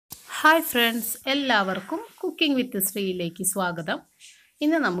Hi friends, എല്ലാവർക്കും cooking വിത്ത് ശ്രീയിലേക്ക് സ്വാഗതം.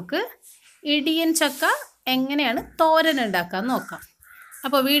 ഇന്ന് നമുക്ക് ഇടിയൻ ചക്ക എങ്ങനെയാണ് തോരൻ ഉണ്ടാക്കാൻ നോക്കാം.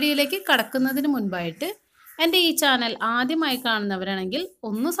 അപ്പോൾ വീഡിയോയിലേക്ക് കടക്കുന്നതിന് മുൻപായിട്ട് എൻ്റെ ഈ ചാനൽ ആദ്യമായി കാണുന്നവരാണെങ്കിൽ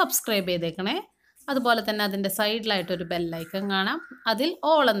ഒന്ന് സബ്സ്ക്രൈബ് ചെയ്തേക്കണേ. അതുപോലെ തന്നെ അതിൻ്റെ സൈഡിലായിട്ടൊരു ബെല്ലൈക്കൺ കാണാം, അതിൽ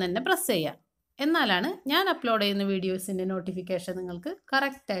ഓൾ എന്ന് തന്നെ പ്രസ് ചെയ്യാം. എന്നാലാണ് ഞാൻ അപ്ലോഡ് ചെയ്യുന്ന വീഡിയോസിൻ്റെ നോട്ടിഫിക്കേഷൻ നിങ്ങൾക്ക്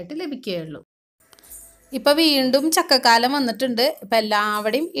കറക്റ്റായിട്ട് ലഭിക്കുകയുള്ളൂ. ഇപ്പോൾ വീണ്ടും ചക്കക്കാലം വന്നിട്ടുണ്ട്. ഇപ്പം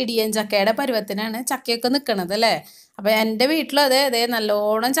എല്ലാവരുടെയും ഇടിയൻ ചക്കയുടെ പരുവത്തിനാണ് ചക്കയൊക്കെ നിൽക്കണത് അല്ലേ. അപ്പോൾ എൻ്റെ വീട്ടിലും അതേ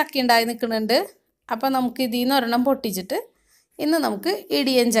നല്ലോണം ചക്ക ഉണ്ടായി നിൽക്കുന്നുണ്ട്. അപ്പോൾ നമുക്ക് ഇതിൽ നിന്ന് ഒരെണ്ണം പൊട്ടിച്ചിട്ട് ഇന്ന് നമുക്ക്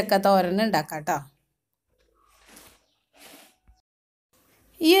ഇടിയൻ ചക്ക തോരൻ ഉണ്ടാക്കാം കേട്ടോ.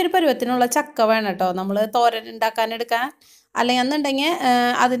 ഈ ഒരു പരുവത്തിനുള്ള ചക്ക വേണം കേട്ടോ നമ്മൾ തോരൻ ഉണ്ടാക്കാനെടുക്കാൻ. അല്ലെങ്കിൽ എന്നുണ്ടെങ്കിൽ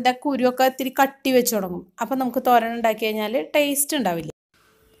അതിൻ്റെ കുരുവൊക്കെ ഇത്തിരി കട്ടി വെച്ച് തുടങ്ങും. അപ്പോൾ നമുക്ക് തോരൻ ഉണ്ടാക്കി കഴിഞ്ഞാൽ ടേസ്റ്റ് ഉണ്ടാവില്ല.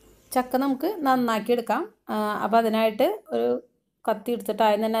 ചക്ക നമുക്ക് നന്നാക്കി എടുക്കാം. അപ്പോൾ അതിനായിട്ട് ഒരു കത്തി എടുത്തിട്ട്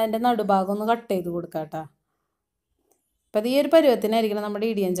ആദ്യം തന്നെ അതിൻ്റെ നടുഭാഗം ഒന്ന് കട്ട് ചെയ്ത് കൊടുക്കാം കേട്ടോ. അപ്പോൾ ഈ ഒരു പരുവത്തിനായിരിക്കണം നമ്മുടെ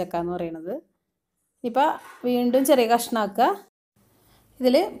ഇടിയൻ ചക്ക എന്ന് പറയുന്നത്. ഇപ്പോൾ വീണ്ടും ചെറിയ കഷ്ണമാക്കുക.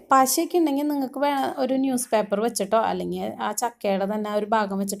 ഇതിൽ പശയൊക്കെ ഉണ്ടെങ്കിൽ നിങ്ങൾക്ക് ഒരു ന്യൂസ് പേപ്പർ വെച്ചിട്ടോ അല്ലെങ്കിൽ ആ ചക്കയുടെ തന്നെ ഒരു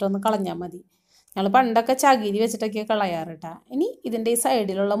ഭാഗം വെച്ചിട്ടോ ഒന്ന് കളഞ്ഞാൽ മതി. ഞങ്ങൾ പണ്ടൊക്കെ ചകിരി വെച്ചിട്ടൊക്കെ കളയാറ് കേട്ടോ. ഇനി ഇതിൻ്റെ ഈ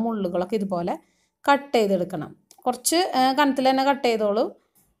സൈഡിലുള്ള മുള്ളുകളൊക്കെ ഇതുപോലെ കട്ട് ചെയ്തെടുക്കണം. കുറച്ച് കനത്തിൽ തന്നെ കട്ട് ചെയ്തോളൂ.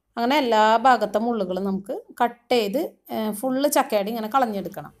 അങ്ങനെ എല്ലാ ഭാഗത്തെ മുള്ളുകളും നമുക്ക് കട്ട് ചെയ്ത് ഫുള്ള് ചക്കയുടെ ഇങ്ങനെ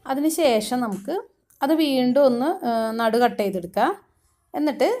കളഞ്ഞെടുക്കണം. അതിന് ശേഷം നമുക്ക് അത് വീണ്ടും ഒന്ന് നടു കട്ട് ചെയ്തെടുക്കുക.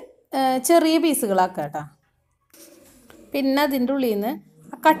 എന്നിട്ട് ചെറിയ പീസുകളാക്കുക കേട്ടോ. പിന്നെ അതിൻ്റെ ഉള്ളിൽ നിന്ന്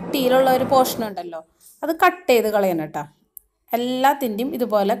കട്ടിയിലുള്ള ഒരു പോർഷൻ ഉണ്ടല്ലോ, അത് കട്ട് ചെയ്ത് കളയണം കേട്ടോ. എല്ലാത്തിൻ്റെയും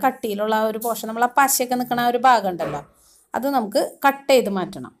ഇതുപോലെ കട്ടിയിലുള്ള ആ ഒരു പോർഷൻ, നമ്മൾ ആ പശയൊക്കെ നിൽക്കുന്ന ആ ഒരു ഭാഗം ഉണ്ടല്ലോ, അത് നമുക്ക് കട്ട് ചെയ്ത്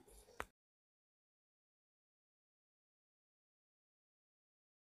മാറ്റണം.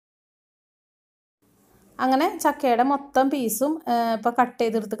 അങ്ങനെ ചക്കയുടെ മൊത്തം പീസും ഇപ്പോൾ കട്ട്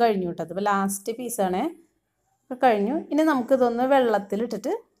ചെയ്തെടുത്ത് കഴിഞ്ഞു കേട്ടോ. ഇപ്പോൾ ലാസ്റ്റ് പീസാണ് കഴിഞ്ഞു. ഇനി നമുക്കിതൊന്ന്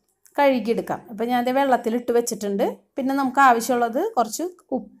വെള്ളത്തിലിട്ടിട്ട് കഴുകിയെടുക്കാം. ഇപ്പോൾ ഞാനത് വെള്ളത്തിലിട്ട് വെച്ചിട്ടുണ്ട്. പിന്നെ നമുക്ക് ആവശ്യമുള്ളത് കുറച്ച്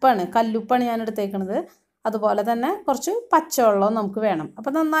ഉപ്പാണ്, കല്ലുപ്പാണ് ഞാൻ എടുത്തേക്കുന്നത്. അതുപോലെ തന്നെ കുറച്ച് പച്ചവെള്ളവും നമുക്ക് വേണം.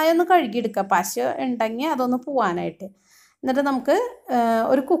 അപ്പോൾ നന്നായി ഒന്ന് കഴുകിയെടുക്കുക, പശ ഉണ്ടെങ്കിൽ അതൊന്ന് പോവാനായിട്ട്. എന്നിട്ട് നമുക്ക്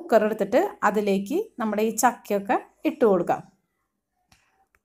ഒരു കുക്കർ എടുത്തിട്ട് അതിലേക്ക് നമ്മുടെ ഈ ചക്കയൊക്കെ ഇട്ട് കൊടുക്കാം.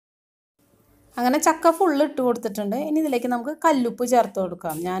 അങ്ങനെ ചക്ക ഫുള്ള് ഇട്ട് കൊടുത്തിട്ടുണ്ട്. ഇനി ഇതിലേക്ക് നമുക്ക് കല്ലുപ്പ് ചേർത്ത്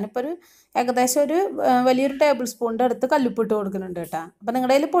കൊടുക്കാം. ഞാനിപ്പോൾ ഏകദേശം ഒരു വലിയൊരു ടേബിൾ സ്പൂണിൻ്റെ അടുത്ത് കല്ലുപ്പ് ഇട്ട് കൊടുക്കുന്നുണ്ട് കേട്ടോ. അപ്പോൾ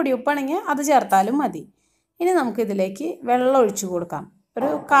നിങ്ങളുടെ കയ്യിൽ പൊടിയുപ്പാണെങ്കിൽ അത് ചേർത്താലും മതി. ഇനി നമുക്കിതിലേക്ക് വെള്ളം ഒഴിച്ച് കൊടുക്കാം.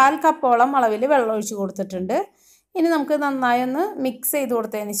 ഒരു 1/4 കപ്പോളം അളവിൽ വെള്ളം ഒഴിച്ച് കൊടുത്തിട്ടുണ്ട്. ഇനി നമുക്ക് നന്നായി ഒന്ന് മിക്സ് ചെയ്ത്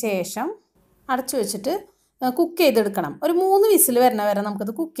കൊടുത്തതിന് ശേഷം അടച്ചു വെച്ചിട്ട് കുക്ക് ചെയ്തെടുക്കണം. ഒരു 3 വിസിൽ വരണ വരെ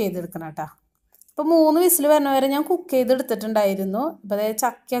നമുക്കത് കുക്ക് ചെയ്തെടുക്കണം കേട്ടോ. അപ്പോൾ 3 വിസിൽ വരണ വരെ ഞാൻ കുക്ക് ചെയ്തെടുത്തിട്ടുണ്ടായിരുന്നു. ഇപ്പോൾ അതേ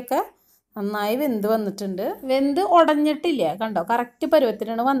ചക്കയൊക്കെ നന്നായി വെന്ത് വന്നിട്ടുണ്ട്. വെന്ത് ഉടഞ്ഞിട്ടില്ല കണ്ടോ, കറക്റ്റ്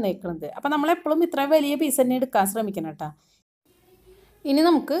പരുവത്തിനാണ് വന്നേക്കുന്നത്. അപ്പോൾ നമ്മളെപ്പോഴും ഇത്ര വലിയ പീസ് തന്നെ എടുക്കാൻ ശ്രമിക്കണം കേട്ടോ. ഇനി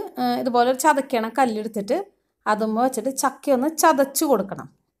നമുക്ക് ഇതുപോലെ ഒരു ചതക്കണ കല്ലെടുത്തിട്ട് അതുമ്പോൾ വെച്ചിട്ട് ചക്കയൊന്ന് ചതച്ച് കൊടുക്കണം.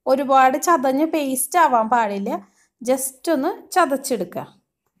 ഒരുപാട് ചതഞ്ഞ് പേസ്റ്റ് ആവാൻ പാടില്ല, ജസ്റ്റ് ഒന്ന് ചതച്ചെടുക്കുക.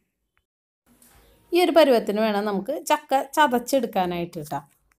 ഈ ഒരു പരുവത്തിന് വേണം നമുക്ക് ചക്ക ചതച്ചെടുക്കാനായിട്ട് കേട്ടോ.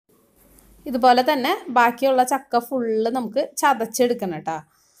 ഇതുപോലെ തന്നെ ബാക്കിയുള്ള ചക്ക ഫുള്ള് നമുക്ക് ചതച്ചെടുക്കണം കേട്ടോ.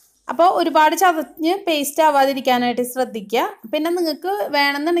 അപ്പോൾ ഒരുപാട് ചതഞ്ഞ് പേസ്റ്റ് ആവാതിരിക്കാനായിട്ട് ശ്രദ്ധിക്കുക. പിന്നെ നിങ്ങൾക്ക്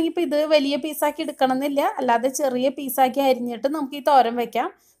വേണമെന്നുണ്ടെങ്കിൽ ഇപ്പോൾ ഇത് വലിയ പീസാക്കി എടുക്കണം എന്നില്ല, അല്ലാതെ ചെറിയ പീസാക്കി അരിഞ്ഞിട്ട് നമുക്ക് ഈ തോരൻ വയ്ക്കാം.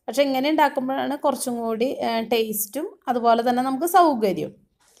 പക്ഷെ ഇങ്ങനെ ഉണ്ടാക്കുമ്പോഴാണ് കുറച്ചും കൂടി ടേസ്റ്റും അതുപോലെ തന്നെ നമുക്ക് സൗകര്യവും.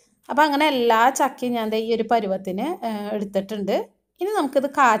 അപ്പോൾ അങ്ങനെ എല്ലാ ചക്കയും ഞാൻ ഈ ഒരു പരുവത്തിന് എടുത്തിട്ടുണ്ട്. ഇനി നമുക്കിത്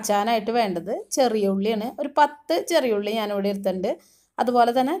കാച്ചാനായിട്ട് വേണ്ടത് ചെറിയ ഉള്ളിയാണ്. ഒരു 10 ചെറിയ ഉള്ളി ഞാനിവിടെ എടുത്തിട്ടുണ്ട്.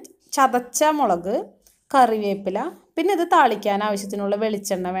 അതുപോലെ തന്നെ ചതച്ച മുളക്, കറിവേപ്പില, പിന്നെ ഇത് താളിക്കാൻ ആവശ്യത്തിനുള്ള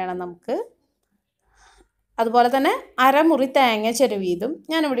വെളിച്ചെണ്ണ വേണം നമുക്ക്. അതുപോലെ തന്നെ അരമുറി തേങ്ങ ചെരുവിയതും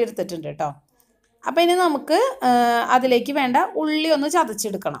ഞാനിവിടെ എടുത്തിട്ടുണ്ട് കേട്ടോ. അപ്പോൾ ഇനി നമുക്ക് അതിലേക്ക് വേണ്ട ഉള്ളി ഒന്ന്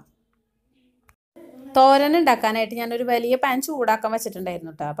ചതച്ചെടുക്കണം. തോരൻ ഉണ്ടാക്കാനായിട്ട് ഞാനൊരു വലിയ പാൻ ചൂടാക്കാൻ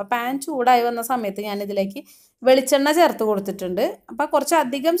വെച്ചിട്ടുണ്ടായിരുന്നു കേട്ടോ. അപ്പോൾ പാൻ ചൂടായി വന്ന സമയത്ത് ഞാനിതിലേക്ക് വെളിച്ചെണ്ണ ചേർത്ത് കൊടുത്തിട്ടുണ്ട്. അപ്പോൾ കുറച്ച്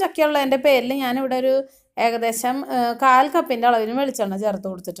അധികം ചക്കയുള്ളതിൻ്റെ പേരിൽ ഞാനിവിടെ ഒരു ഏകദേശം 1/4 കപ്പിൻ്റെ അളവിന് വെളിച്ചെണ്ണ ചേർത്ത്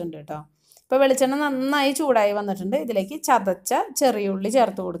കൊടുത്തിട്ടുണ്ട് കേട്ടോ. ഇപ്പോൾ വെളിച്ചെണ്ണ നന്നായി ചൂടായി വന്നിട്ടുണ്ട്. ഇതിലേക്ക് ചതച്ച ചെറിയ ഉള്ളി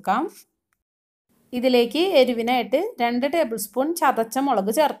ചേർത്ത് കൊടുക്കാം. ഇതിലേക്ക് എരിവിനായിട്ട് 2 ടേബിൾ സ്പൂൺ ചതച്ച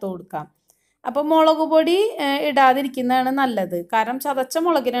മുളക് ചേർത്ത് കൊടുക്കാം. അപ്പോൾ മുളക് പൊടി ഇടാതിരിക്കുന്നതാണ് നല്ലത്, കാരണം ചതച്ച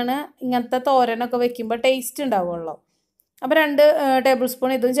മുളകിനാണ് ഇങ്ങനത്തെ തോരനൊക്കെ വെക്കുമ്പോൾ ടേസ്റ്റ് ഉണ്ടാവുള്ളൂ. അപ്പോൾ 2 ടേബിൾ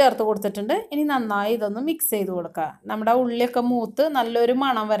സ്പൂൺ ഇതും ചേർത്ത് കൊടുത്തിട്ടുണ്ട്. ഇനി നന്നായി ഇതൊന്ന് മിക്സ് ചെയ്ത് കൊടുക്കുക. നമ്മുടെ ഉള്ളിയൊക്കെ മൂത്ത് നല്ലൊരു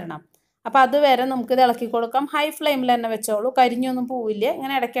മണം വരണം. അപ്പോൾ അതുവരെ നമുക്കിത് ഇളക്കി കൊടുക്കാം. ഹൈ ഫ്ലെയിമിൽ തന്നെ വെച്ചോളൂ, കരിഞ്ഞൊന്നും പോവില്ല.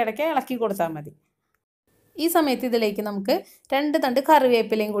 ഇങ്ങനെ ഇടയ്ക്കിടയ്ക്ക് ഇളക്കി കൊടുത്താൽ മതി. ഈ സമയത്ത് ഇതിലേക്ക് നമുക്ക് 2 തണ്ട്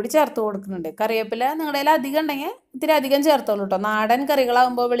കറിവേപ്പിലയും കൂടി ചേർത്ത് കൊടുക്കുന്നുണ്ട്. കറിവേപ്പില നിങ്ങളുടെ കയ്യിൽ അധികം ഉണ്ടെങ്കിൽ ഇത്തിരി അധികം ചേർത്തോളൂ കേട്ടോ. നാടൻ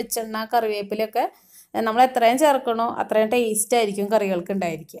കറികളാകുമ്പോൾ വെളിച്ചെണ്ണ കറിവേപ്പിലയൊക്കെ നമ്മൾ എത്രയും ചേർക്കണോ അത്രയും ടേസ്റ്റ് ആയിരിക്കും കറികൾക്ക്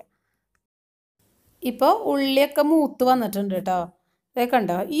ഉണ്ടായിരിക്കുക. ഇപ്പോൾ ഉള്ളിയൊക്കെ മൂത്ത് വന്നിട്ടുണ്ട് കേട്ടോ. ഇതേ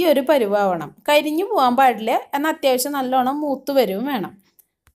കണ്ടോ, ഈ ഒരു പരുവാവണം. കരിഞ്ഞു പോകാൻ പാടില്ല, എന്നാൽ അത്യാവശ്യം നല്ലോണം മൂത്ത് വരും വേണം.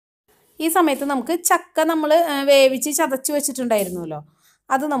 ഈ സമയത്ത് നമുക്ക് ചക്ക നമ്മൾ വേവിച്ച് ചതച്ച് വെച്ചിട്ടുണ്ടായിരുന്നല്ലോ,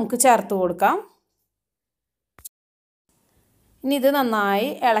 അത് നമുക്ക് ചേർത്ത് കൊടുക്കാം. ഇനി ഇത് നന്നായി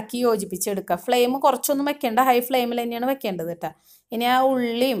ഇളക്കി യോജിപ്പിച്ചെടുക്കുക. ഫ്ലെയിം കുറച്ചൊന്നും വെക്കേണ്ട, ഹൈ ഫ്ലെയിമിൽ തന്നെയാണ് വെക്കേണ്ടത് കേട്ടോ. ഇനി ആ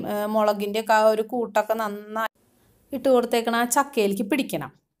ഉള്ളിയും മുളകിൻ്റെ ഒക്കെ ആ ഒരു കൂട്ടൊക്കെ നന്നായി ഇട്ട് കൊടുത്തേക്കണം ആ ചക്കയിലേക്ക്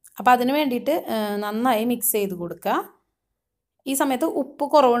പിടിക്കണം. അപ്പോൾ അതിന് വേണ്ടിയിട്ട് നന്നായി മിക്സ് ചെയ്ത് കൊടുക്കുക. ഈ സമയത്ത് ഉപ്പ്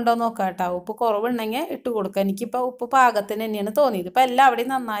കുറവുണ്ടോ എന്ന് നോക്കാം കേട്ടോ. ഉപ്പ് കുറവുണ്ടെങ്കിൽ ഇട്ട് കൊടുക്കുക. എനിക്കിപ്പോൾ ഉപ്പ് പാകത്തിന് തന്നെയാണ് തോന്നിയത്. ഇപ്പോൾ എല്ലാവിടെയും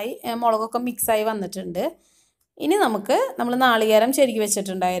നന്നായി മുളകൊക്കെ മിക്സായി വന്നിട്ടുണ്ട്. ഇനി നമ്മൾ നാളികേരം ചെരുകി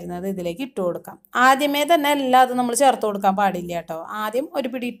വെച്ചിട്ടുണ്ടായിരുന്നത് ഇതിലേക്ക് ഇട്ട് കൊടുക്കാം. ആദ്യമേ തന്നെ എല്ലാതും നമ്മൾ ചേർത്ത് കൊടുക്കാൻ പാടില്ല കേട്ടോ. ആദ്യം ഒരു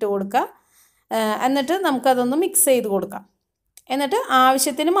പിടി ഇട്ട് കൊടുക്കുക, എന്നിട്ട് നമുക്കതൊന്ന് മിക്സ് ചെയ്ത് കൊടുക്കാം. എന്നിട്ട്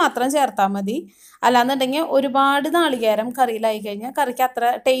ആവശ്യത്തിന് മാത്രം ചേർത്താൽ മതി. അല്ലാന്നുണ്ടെങ്കിൽ ഒരുപാട് നാളികേരം കറിയിലായി കഴിഞ്ഞാൽ കറിക്ക് അത്ര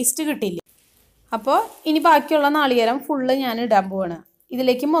ടേസ്റ്റ് കിട്ടില്ല. അപ്പോൾ ഇനി ബാക്കിയുള്ള നാളികേരം ഫുള്ള് ഞാൻ ഇടാൻ പോവാണ്.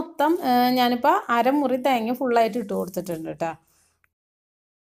 ഇതിലേക്ക് മൊത്തം ഞാനിപ്പോൾ അരമുറി തേങ്ങ ഫുള്ളായിട്ട് ഇട്ട് കൊടുത്തിട്ടുണ്ട് കേട്ടോ.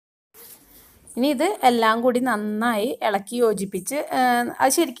 ഇനി ഇത് എല്ലാം കൂടി നന്നായി ഇളക്കി യോജിപ്പിച്ച്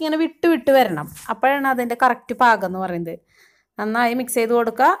അത് ശരിക്കും ഇങ്ങനെ വിട്ട് വിട്ട് വരണം. അപ്പോഴാണ് അതിൻ്റെ കറക്റ്റ് പാകം എന്ന് പറയുന്നത്. നന്നായി മിക്സ് ചെയ്ത്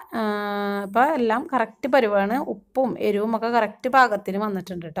കൊടുക്കുക. ഇപ്പോൾ എല്ലാം കറക്റ്റ് പരുവാണ്. ഉപ്പും എരിവും ഒക്കെ കറക്റ്റ് പാകത്തിന്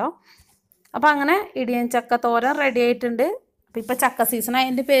വന്നിട്ടുണ്ട് കേട്ടോ. അപ്പോൾ അങ്ങനെ ഇടിയൻ ചക്ക തോരൻ റെഡി ആയിട്ടുണ്ട്. അപ്പോൾ ഇപ്പോൾ ചക്ക സീസൺ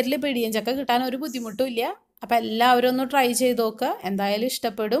ആയതിൻ്റെ പേരിൽ ഇപ്പോൾ ഇടിയൻ ചക്ക കിട്ടാൻ ഒരു ബുദ്ധിമുട്ടും ഇല്ല. അപ്പോൾ എല്ലാവരും ഒന്ന് ട്രൈ ചെയ്ത് നോക്കുക, എന്തായാലും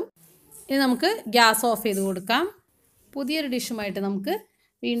ഇഷ്ടപ്പെടും. ഇനി നമുക്ക് ഗ്യാസ് ഓഫ് ചെയ്ത് കൊടുക്കാം. പുതിയൊരു ഡിഷുമായിട്ട് നമുക്ക്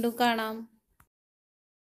വീണ്ടും കാണാം.